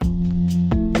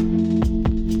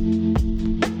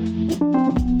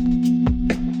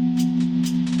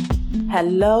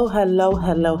Hello, and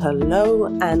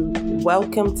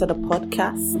welcome to the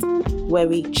podcast where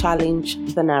we challenge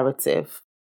the narrative.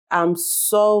 I'm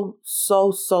so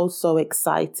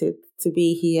excited to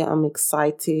be here. I'm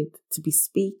excited to be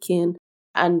speaking,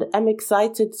 and I'm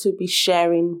excited to be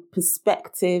sharing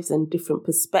perspectives and different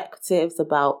perspectives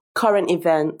about current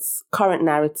events, current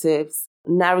narratives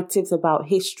about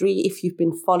history. If you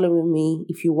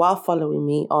are following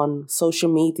me on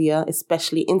social media,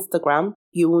 especially Instagram,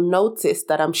 you will notice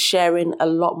that I'm sharing a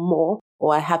lot more,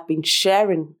 or I have been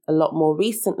sharing a lot more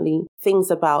recently,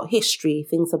 things about history,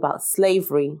 things about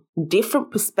slavery, different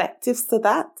perspectives to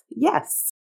that.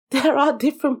 Yes, there are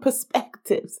different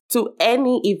perspectives to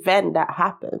any event that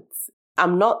happens.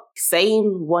 I'm not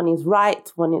saying one is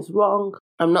right, one is wrong.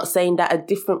 I'm not saying that a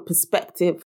different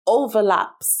perspective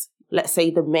overlaps, let's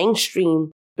say, the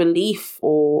mainstream belief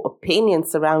or opinion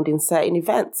surrounding certain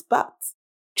events. But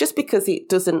just because it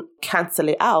doesn't cancel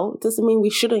it out doesn't mean we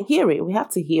shouldn't hear it. We have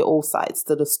to hear all sides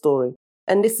to the story.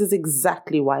 And this is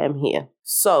exactly why I'm here.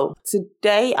 So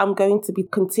today I'm going to be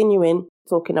continuing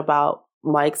talking about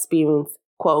my experience,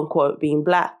 quote unquote, being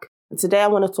Black. And today I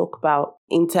want to talk about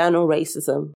internal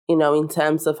racism, in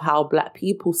terms of how Black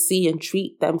people see and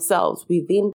treat themselves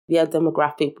within their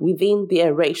demographic, within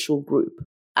their racial group,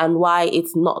 and why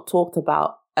it's not talked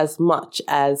about as much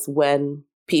as when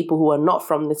people who are not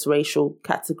from this racial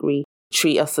category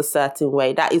treat us a certain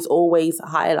way. That is always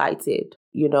highlighted,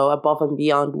 above and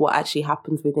beyond what actually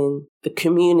happens within the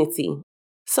community.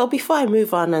 So before I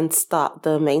move on and start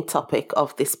the main topic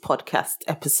of this podcast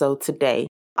episode today,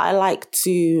 I like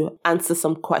to answer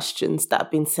some questions that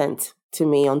have been sent to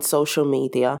me on social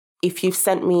media. If you've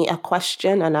sent me a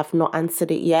question and I've not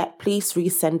answered it yet, please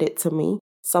resend it to me.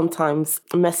 Sometimes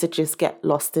messages get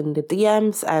lost in the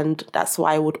DMs, and that's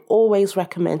why I would always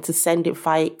recommend to send it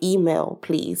via email,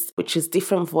 please, which is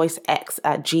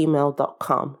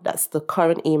differentvoicex@gmail.com. That's the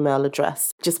current email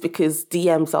address, just because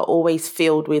DMs are always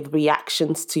filled with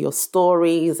reactions to your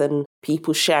stories and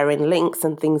people sharing links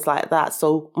and things like that.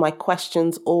 So my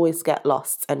questions always get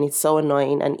lost, and it's so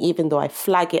annoying. And even though I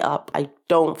flag it up, I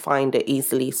don't find it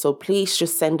easily. So please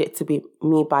just send it to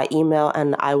me by email,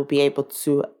 and I will be able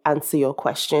to answer your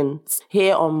questions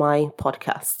here on my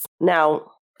podcast.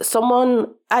 Now,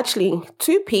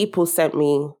 two people sent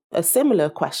me a similar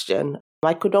question.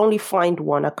 I could only find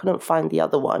one. I couldn't find the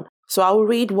other one. So I'll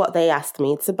read what they asked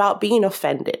me. It's about being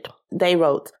offended. They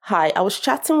wrote, "Hi, I was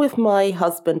chatting with my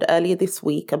husband earlier this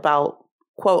week about,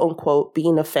 quote unquote,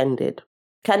 being offended.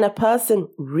 Can a person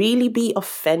really be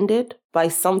offended by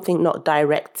something not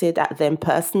directed at them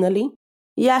personally?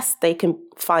 Yes, they can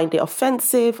find it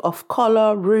offensive, off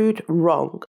color, rude,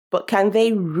 wrong. But can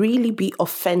they really be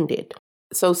offended?"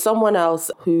 So someone else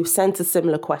who sent a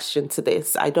similar question to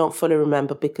this, I don't fully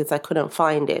remember because I couldn't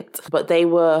find it, but they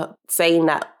were saying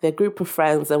that their group of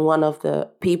friends and one of the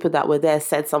people that were there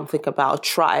said something about a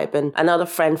tribe, and another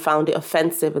friend found it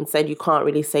offensive and said you can't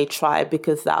really say tribe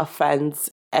because that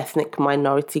offends ethnic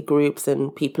minority groups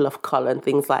and people of color and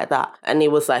things like that. And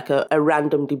it was like a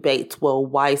random debate. Well,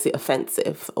 why is it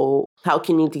offensive? Or how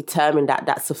can you determine that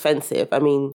that's offensive? I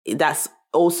mean, that's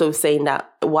also saying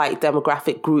that white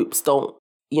demographic groups don't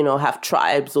have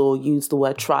tribes or use the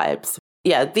word tribes.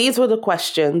 Yeah, these were the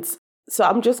questions. So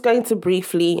I'm just going to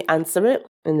briefly answer it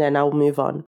and then I'll move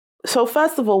on. So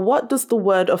first of all, what does the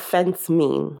word offense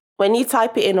mean? When you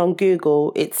type it in on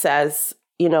Google, it says,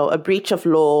 a breach of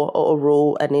law or a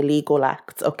rule, an illegal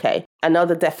act. Okay.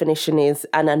 Another definition is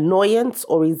an annoyance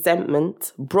or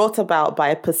resentment brought about by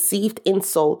a perceived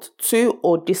insult to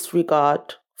or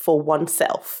disregard for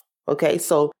oneself. Okay.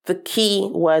 So the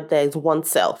key word there is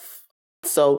oneself.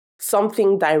 So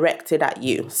something directed at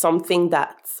you, something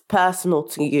that's personal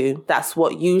to you, that's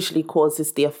what usually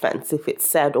causes the offense if it's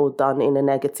said or done in a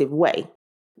negative way.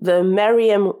 The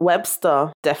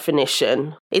Merriam-Webster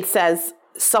definition, it says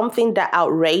something that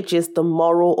outrages the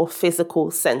moral or physical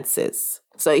senses.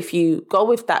 So if you go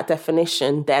with that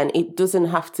definition, then it doesn't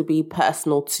have to be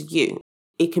personal to you.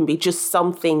 It can be just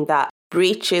something that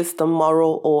breaches the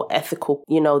moral or ethical,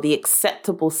 the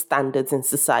acceptable standards in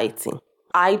society.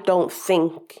 I don't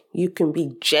think you can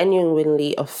be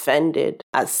genuinely offended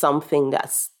at something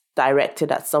that's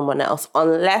directed at someone else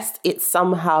unless it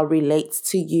somehow relates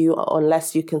to you, or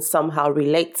unless you can somehow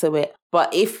relate to it.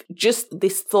 But if just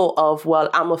this thought of, well,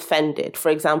 I'm offended, for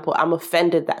example, I'm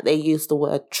offended that they use the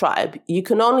word tribe, you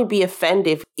can only be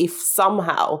offended if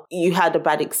somehow you had a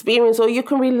bad experience or you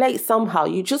can relate somehow.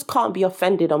 You just can't be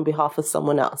offended on behalf of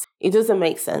someone else. It doesn't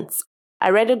make sense. I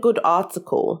read a good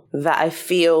article that I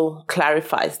feel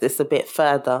clarifies this a bit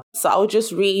further. So I'll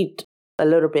just read a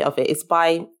little bit of it. It's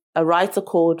by a writer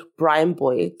called Brian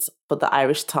Boyd. for the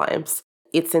Irish Times.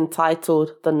 It's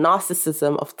entitled The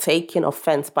Narcissism of Taking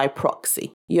Offense by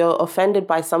Proxy. You're offended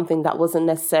by something that wasn't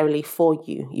necessarily for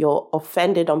you. You're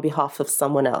offended on behalf of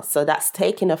someone else. So that's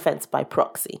taking offense by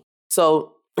proxy.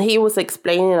 So he was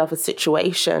explaining of a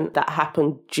situation that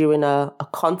happened during a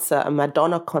concert, a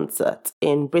Madonna concert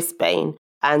in Brisbane.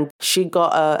 And she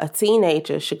got a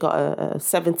teenager, she got a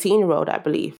 17-year-old, I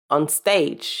believe, on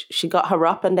stage. She got her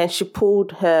up and then she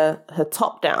pulled her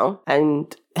top down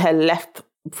and her left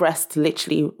breast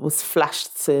literally was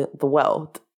flashed to the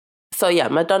world. So yeah,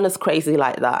 Madonna's crazy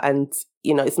like that. And,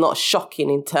 it's not shocking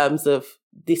in terms of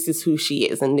this is who she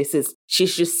is. And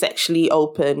she's just sexually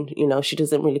open. She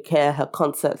doesn't really care. Her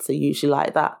concerts are usually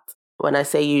like that. When I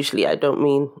say usually, I don't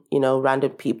mean,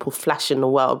 random people flashing the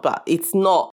world, but it's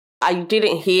not. I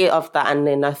didn't hear of that and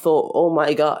then I thought, oh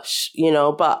my gosh,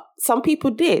 but some people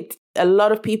did. A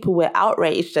lot of people were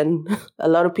outraged and a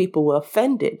lot of people were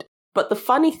offended. But the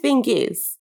funny thing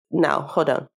is, now, hold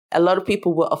on, a lot of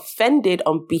people were offended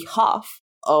on behalf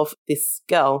of this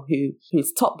girl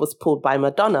whose top was pulled by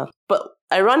Madonna. But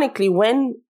ironically,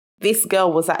 when this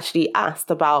girl was actually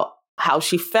asked about how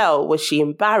she felt, was she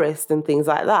embarrassed and things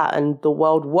like that, and the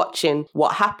world watching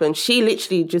what happened, she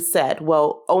literally just said,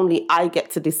 well, only I get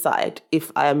to decide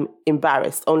if I'm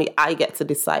embarrassed. Only I get to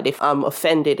decide if I'm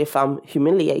offended, if I'm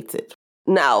humiliated.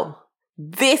 Now,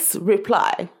 this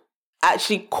reply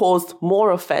actually caused more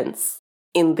offense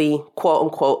in the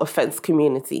quote-unquote offense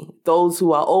community. Those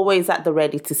who are always at the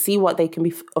ready to see what they can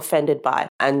be offended by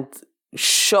and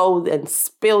show and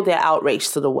spill their outrage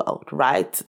to the world,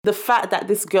 right? The fact that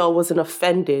this girl wasn't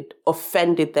offended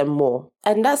them more.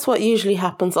 And that's what usually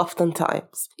happens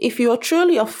oftentimes. If you are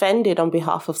truly offended on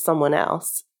behalf of someone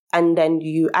else, and then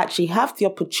you actually have the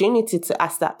opportunity to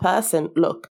ask that person,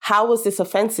 look, how was this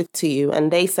offensive to you?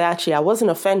 And they say, actually, I wasn't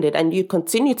offended, and you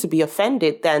continue to be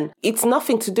offended, then it's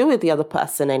nothing to do with the other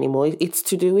person anymore. It's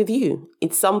to do with you.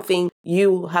 It's something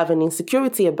you have an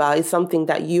insecurity about. It's something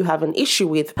that you have an issue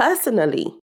with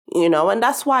personally, and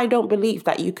that's why I don't believe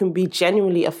that you can be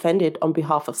genuinely offended on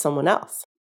behalf of someone else.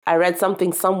 I read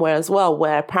something somewhere as well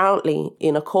where apparently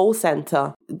in a call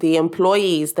center, the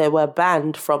employees, they were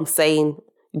banned from saying,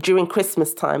 during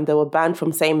Christmas time, they were banned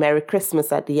from saying Merry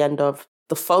Christmas at the end of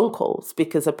the phone calls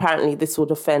because apparently this would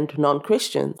offend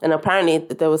non-Christians. And apparently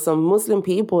there were some Muslim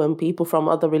people and people from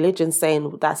other religions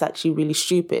saying that's actually really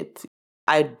stupid.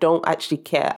 I don't actually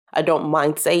care. I don't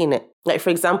mind saying it. Like,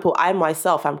 for example, I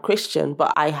myself, I'm Christian,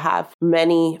 but I have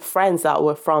many friends that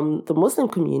were from the Muslim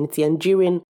community. And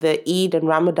during the Eid and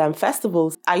Ramadan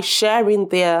festivals, I share in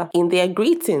their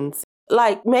greetings.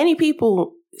 Like, many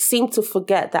people seem to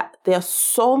forget that there are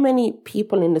so many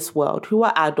people in this world who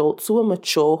are adults, who are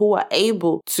mature, who are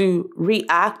able to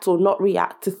react or not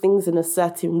react to things in a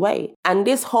certain way. And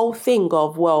this whole thing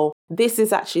of, well, this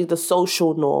is actually the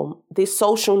social norm. This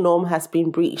social norm has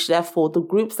been breached. Therefore, the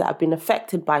groups that have been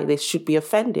affected by this should be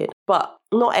offended. But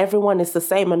not everyone is the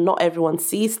same and not everyone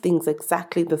sees things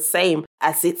exactly the same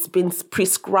as it's been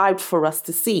prescribed for us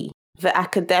to see. The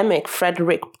academic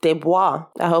Frederick Debois,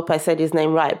 I hope I said his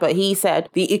name right, but he said,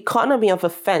 the economy of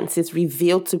offense is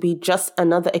revealed to be just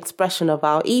another expression of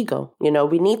our ego.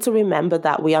 We need to remember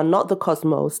that we are not the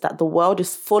cosmos, that the world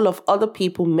is full of other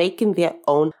people making their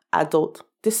own adult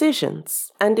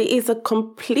decisions. And it is a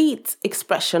complete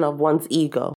expression of one's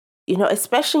ego.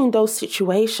 Especially in those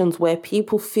situations where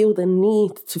people feel the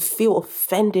need to feel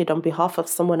offended on behalf of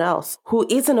someone else who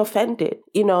isn't offended,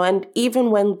 and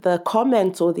even when the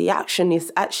comment or the action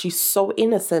is actually so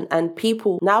innocent, and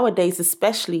people nowadays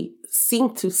especially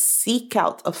seem to seek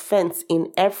out offense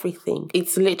in everything.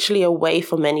 It's literally a way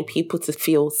for many people to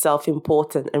feel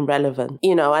self-important and relevant,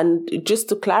 and just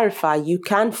to clarify, you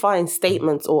can find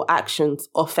statements or actions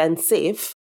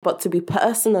offensive, but to be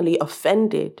personally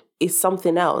offended is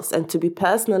something else. And to be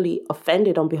personally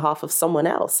offended on behalf of someone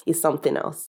else is something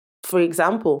else. For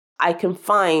example, I can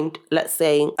find, let's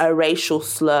say, a racial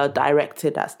slur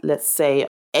directed at, let's say,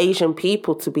 Asian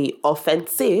people to be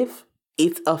offensive.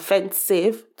 It's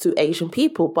offensive to Asian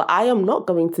people, but I am not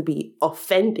going to be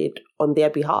offended on their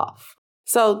behalf.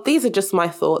 So these are just my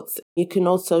thoughts. You can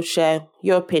also share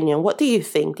your opinion. What do you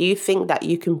think? Do you think that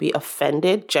you can be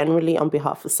offended generally on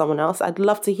behalf of someone else? I'd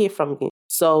love to hear from you.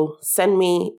 So send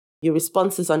me your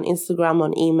responses on Instagram,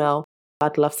 on email.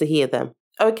 I'd love to hear them.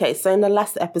 Okay, so in the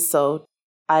last episode,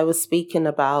 I was speaking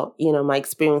about, my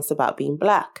experience about being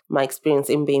Black, my experience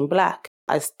in being Black.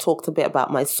 I talked a bit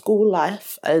about my school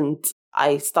life, and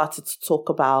I started to talk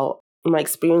about my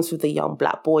experience with a young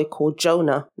Black boy called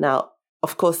Jonah. Now,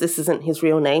 of course, this isn't his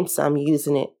real name, so I'm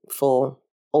using it for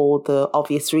all the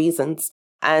obvious reasons.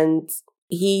 And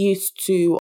he used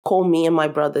to call me and my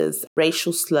brothers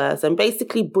racial slurs and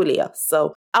basically bully us.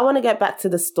 So I want to get back to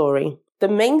the story. The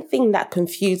main thing that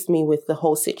confused me with the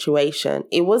whole situation,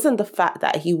 it wasn't the fact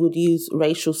that he would use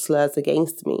racial slurs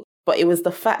against me, but it was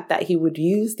the fact that he would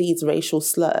use these racial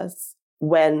slurs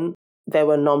when there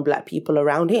were non-Black people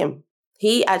around him.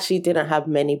 He actually didn't have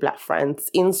many Black friends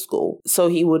in school. So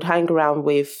he would hang around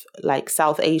with like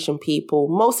South Asian people,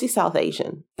 mostly South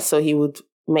Asian. So he would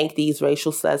make these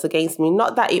racial slurs against me.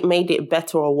 Not that it made it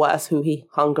better or worse who he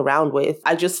hung around with.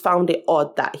 I just found it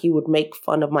odd that he would make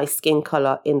fun of my skin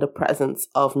color in the presence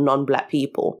of non-Black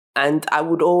people. And I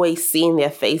would always see in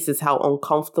their faces how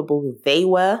uncomfortable they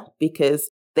were, because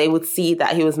they would see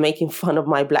that he was making fun of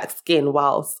my Black skin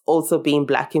whilst also being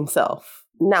Black himself.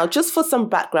 Now, just for some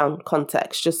background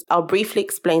context, I'll briefly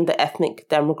explain the ethnic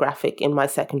demographic in my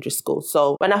secondary school.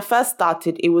 So when I first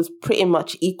started, it was pretty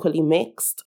much equally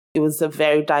mixed. It was a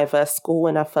very diverse school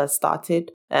when I first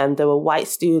started. There were white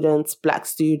students, Black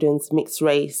students, mixed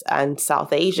race, and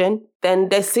South Asian. Then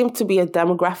there seemed to be a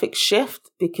demographic shift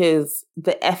because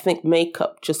the ethnic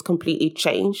makeup just completely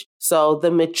changed. So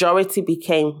the majority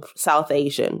became South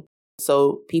Asian.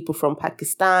 So people from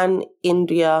Pakistan,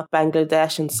 India,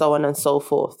 Bangladesh, and so on and so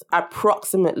forth.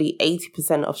 Approximately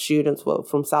 80% of students were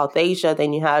from South Asia.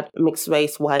 Then you had mixed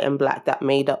race, white and Black, that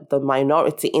made up the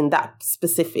minority in that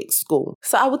specific school.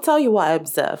 So I will tell you what I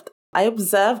observed. I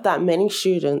observed that many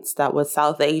students that were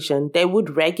South Asian, they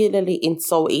would regularly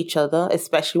insult each other,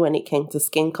 especially when it came to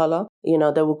skin color. You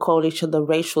know, they would call each other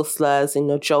racial slurs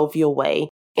in a jovial way,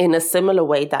 in a similar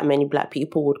way that many Black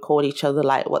people would call each other,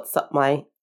 like, what's up, my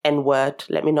N-word.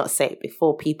 Let me not say it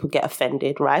before people get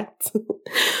offended, right?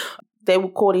 They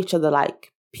would call each other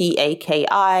like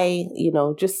P-A-K-I, you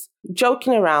know, just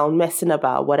joking around, messing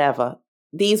about, whatever.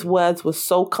 These words were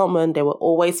so common. They were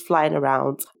always flying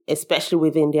around, especially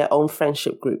within their own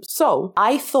friendship groups. So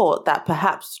I thought that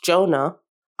perhaps Jonah,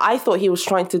 I thought he was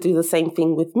trying to do the same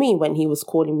thing with me when he was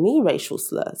calling me racial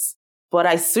slurs. But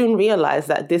I soon realized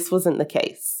that this wasn't the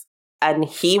case. And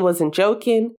he wasn't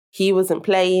joking. He wasn't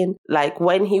playing. Like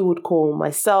when he would call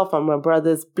myself and my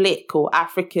brothers Blick or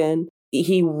African,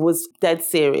 he was dead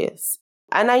serious.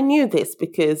 And I knew this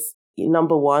because,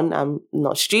 number one, I'm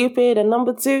not stupid. And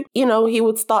number two, you know, he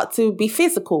would start to be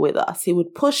physical with us. He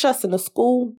would push us in the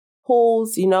school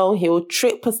halls, you know, he would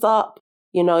trip us up.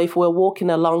 You know, if we're walking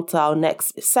along to our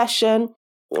next session,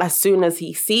 as soon as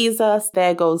he sees us,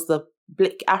 there goes the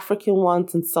Blick African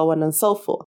ones and so on and so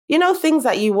forth. You know, things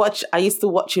that you watch, I used to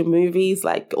watch in movies,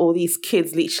 like all these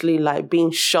kids literally like being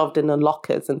shoved in the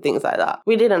lockers and things like that.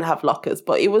 We didn't have lockers,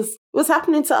 but it was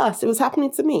happening to us. It was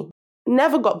happening to me.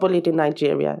 Never got bullied in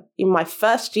Nigeria. In my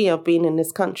first year of being in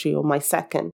this country, or my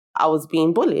second, I was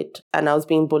being bullied. And I was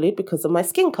being bullied because of my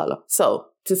skin color. So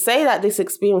to say that this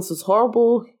experience was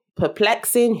horrible,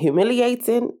 perplexing,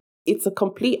 humiliating, it's a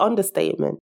complete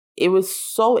understatement. It was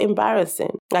so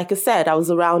embarrassing. Like I said, I was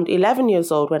around 11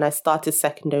 years old when I started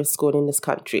secondary school in this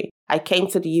country. I came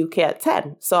to the UK at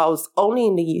 10. So I was only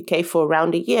in the UK for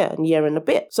around a year and a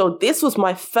bit. So this was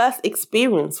my first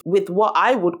experience with what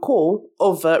I would call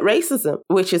overt racism,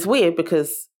 which is weird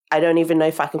because I don't even know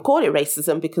if I can call it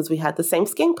racism because we had the same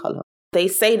skin color. They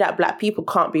say that Black people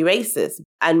can't be racist,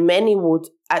 and many would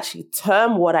actually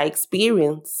term what I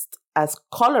experienced as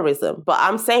colorism. But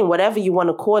I'm saying whatever you want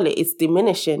to call it, it's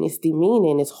diminishing, it's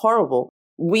demeaning, it's horrible.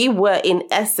 We were, in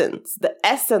essence, the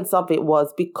essence of it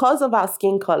was because of our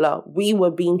skin color, we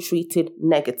were being treated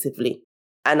negatively.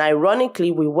 And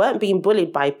ironically, we weren't being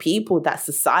bullied by people that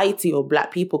society or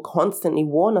Black people constantly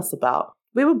warn us about.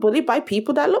 We were bullied by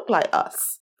people that looked like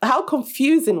us. How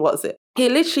confusing was it? He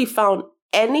literally found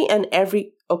any and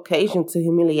every occasion to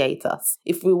humiliate us.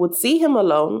 If we would see him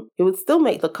alone, he would still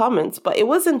make the comments, but it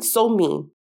wasn't so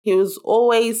mean. He was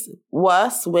always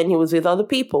worse when he was with other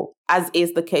people, as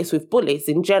is the case with bullies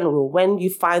in general. When you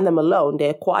find them alone,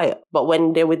 they're quiet. But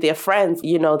when they're with their friends,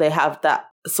 you know, they have that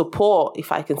support,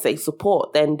 if I can say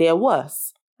support, then they're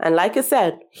worse. And like I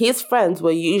said, his friends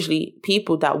were usually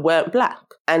people that weren't Black.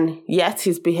 And yet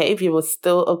his behavior was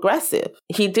still aggressive.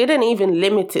 He didn't even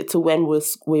limit it to when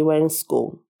we were in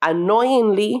school.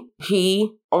 Annoyingly,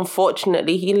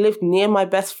 unfortunately, he lived near my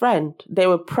best friend. They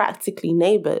were practically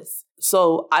neighbors.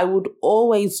 So I would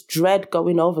always dread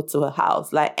going over to her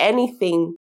house. Like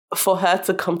anything for her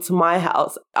to come to my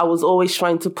house, I was always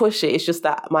trying to push it. It's just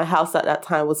that my house at that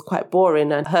time was quite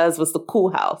boring and hers was the cool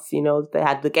house. You know, they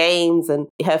had the games and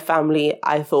her family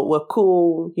I thought were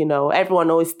cool. You know,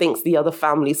 everyone always thinks the other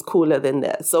family's cooler than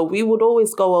theirs. So we would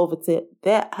always go over to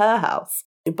her house.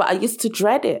 But I used to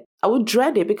dread it. I would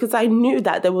dread it because I knew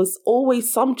that there was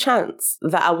always some chance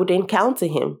that I would encounter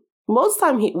him. Most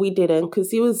time we didn't,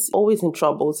 because he was always in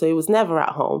trouble, so he was never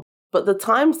at home. But the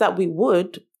times that we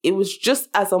would, it was just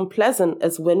as unpleasant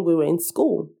as when we were in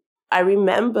school. I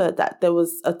remember that there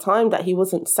was a time that he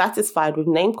wasn't satisfied with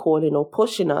name calling or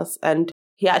pushing us, and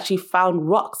he actually found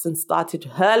rocks and started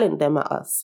hurling them at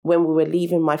us when we were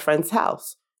leaving my friend's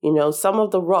house. You know, some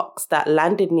of the rocks that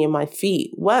landed near my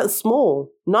feet weren't small.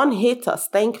 None hit us,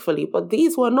 thankfully, but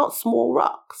these were not small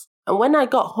rocks. And when I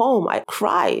got home, I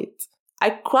cried. I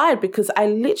cried because I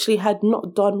literally had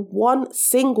not done one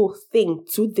single thing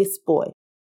to this boy.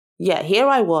 Yet here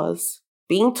I was,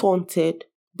 being taunted,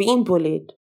 being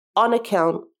bullied, on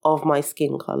account of my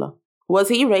skin color. Was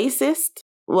he racist?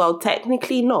 Well,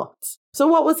 technically not. So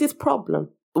what was his problem?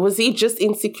 Was he just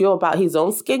insecure about his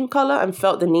own skin color and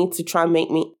felt the need to try and make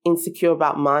me insecure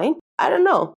about mine? I don't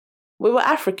know. We were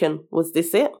African. Was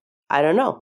this it? I don't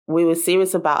know. We were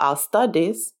serious about our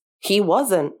studies. He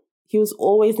wasn't. He was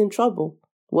always in trouble.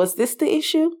 Was this the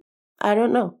issue? I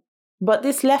don't know. But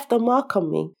this left a mark on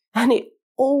me. And it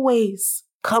always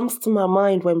comes to my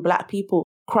mind when Black people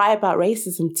cry about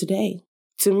racism today.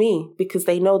 To me, because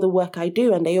they know the work I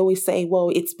do, and they always say, well,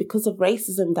 it's because of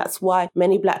racism. That's why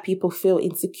many Black people feel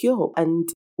insecure and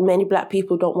many Black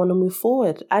people don't want to move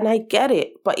forward. And I get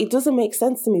it, but it doesn't make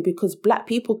sense to me because Black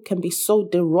people can be so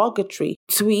derogatory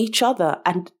to each other.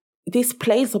 And this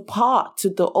plays a part to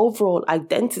the overall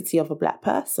identity of a Black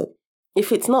person.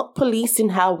 If it's not policing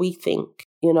how we think,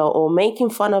 or making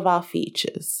fun of our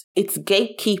features, it's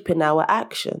gatekeeping our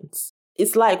actions.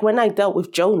 It's like when I dealt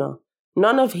with Jonah.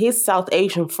 None of his South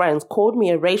Asian friends called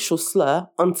me a racial slur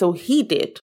until he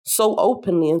did, so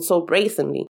openly and so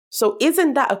brazenly. So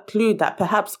isn't that a clue that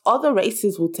perhaps other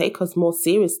races will take us more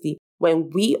seriously when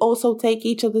we also take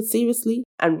each other seriously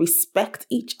and respect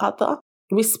each other?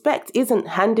 Respect isn't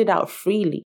handed out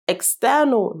freely.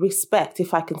 External respect,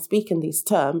 if I can speak in these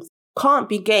terms, can't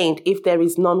be gained if there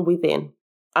is none within.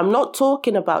 I'm not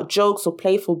talking about jokes or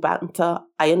playful banter.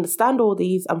 I understand all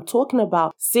these. I'm talking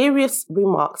about serious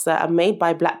remarks that are made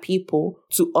by Black people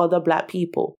to other Black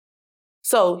people.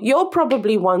 So you're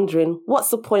probably wondering,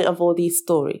 what's the point of all these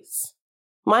stories?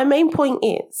 My main point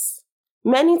is,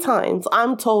 many times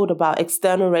I'm told about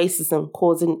external racism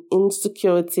causing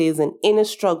insecurities and inner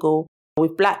struggle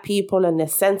with Black people and their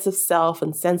sense of self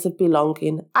and sense of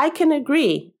belonging. I can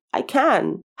agree. I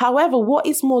can. However, what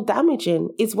is more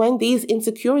damaging is when these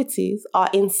insecurities are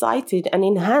incited and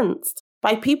enhanced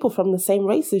by people from the same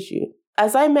race as you.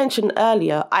 As I mentioned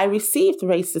earlier, I received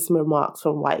racist remarks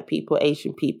from white people,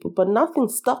 Asian people, but nothing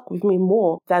stuck with me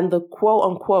more than the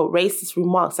quote-unquote racist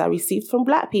remarks I received from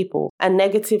Black people and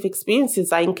negative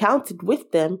experiences I encountered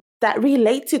with them that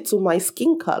related to my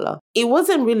skin color. It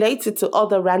wasn't related to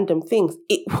other random things.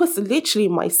 It was literally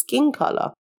my skin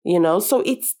color. So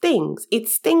it stings. It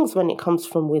stings when it comes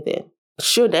from within.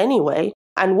 Should anyway.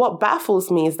 And what baffles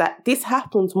me is that this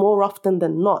happens more often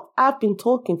than not. I've been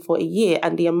talking for a year,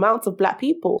 and the amount of Black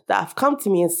people that have come to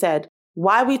me and said,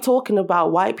 why are we talking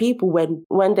about white people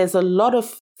when there's a lot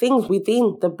of things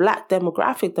within the Black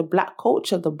demographic, the Black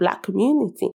culture, the Black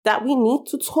community that we need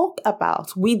to talk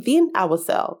about within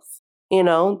ourselves?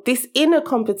 This inner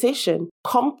competition,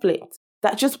 conflict,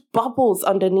 that just bubbles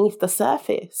underneath the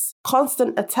surface.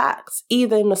 Constant attacks,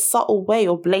 either in a subtle way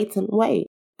or blatant way.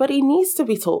 But it needs to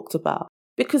be talked about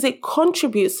because it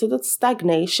contributes to the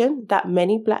stagnation that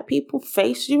many Black people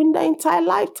face during their entire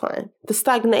lifetime. The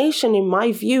stagnation, in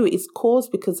my view, is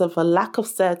caused because of a lack of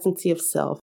certainty of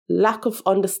self, lack of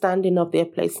understanding of their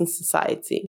place in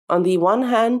society. On the one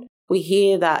hand, we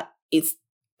hear that it's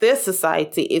this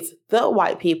society, it's the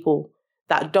white people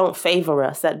that don't favor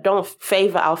us, that don't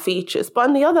favor our features. But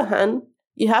on the other hand,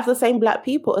 you have the same Black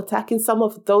people attacking some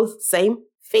of those same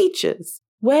features.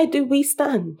 Where do we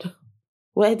stand?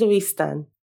 Where do we stand?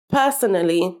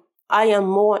 Personally, I am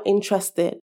more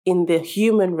interested in the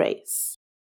human race.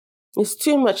 There's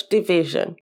too much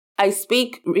division. I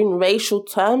speak in racial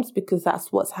terms because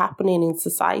that's what's happening in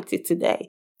society today.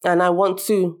 And I want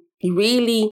to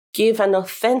really give an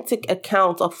authentic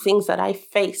account of things that I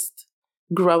faced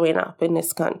growing up in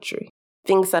this country,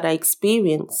 things that I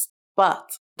experienced.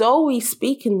 But though we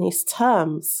speak in these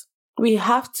terms, we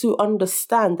have to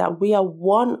understand that we are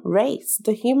one race,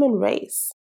 the human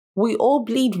race. We all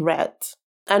bleed red.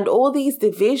 And all these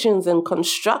divisions and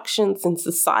constructions in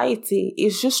society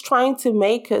is just trying to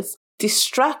make us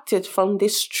distracted from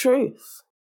this truth.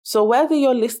 So whether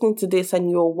you're listening to this and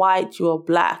you're white, you're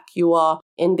Black, you are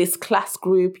in this class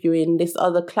group, you're in this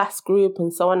other class group,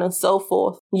 and so on and so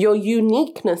forth, your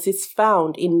uniqueness is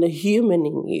found in the human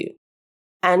in you.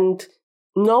 And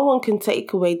no one can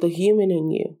take away the human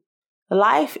in you.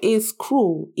 life is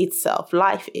cruel itself.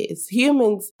 Life is.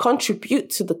 Humans contribute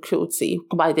to the cruelty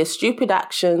by their stupid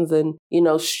actions and,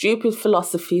 stupid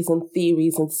philosophies and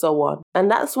theories and so on. And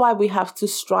that's why we have to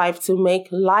strive to make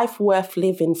life worth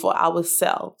living for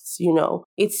ourselves.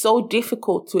 It's so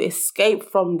difficult to escape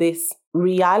from this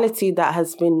reality that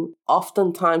has been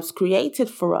oftentimes created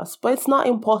for us, but it's not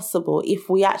impossible if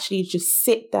we actually just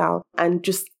sit down and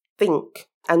just think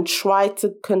and try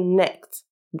to connect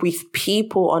with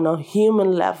people on a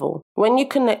human level. When you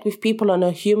connect with people on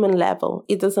a human level,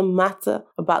 it doesn't matter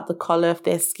about the color of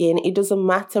their skin. It doesn't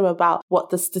matter about what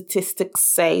the statistics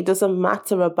say. It doesn't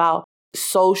matter about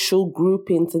social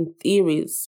groupings and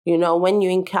theories. When you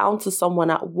encounter someone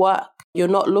at work, you're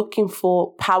not looking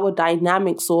for power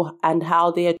dynamics and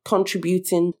how they are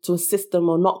contributing to a system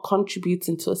or not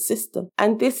contributing to a system.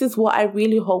 And this is what I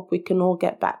really hope we can all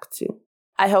get back to.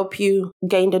 I hope you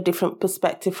gained a different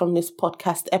perspective from this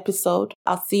podcast episode.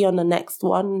 I'll see you on the next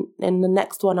one. In the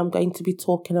next one, I'm going to be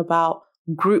talking about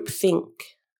groupthink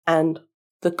and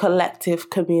the collective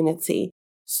community.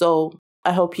 So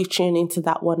I hope you tune into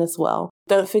that one as well.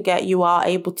 Don't forget, you are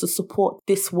able to support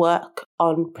this work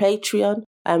on Patreon.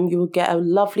 You will get a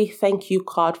lovely thank you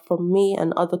card from me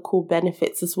and other cool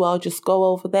benefits as well. Just go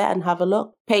over there and have a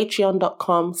look.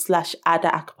 Patreon.com/Ada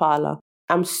Akpala.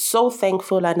 I'm so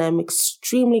thankful and I'm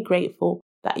extremely grateful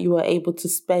that you were able to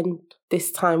spend this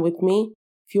time with me.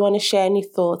 If you want to share any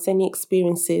thoughts, any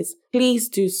experiences, please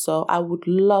do so. I would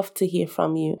love to hear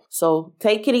from you. So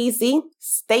take it easy,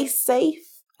 stay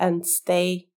safe, and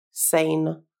stay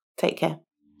sane. Take care.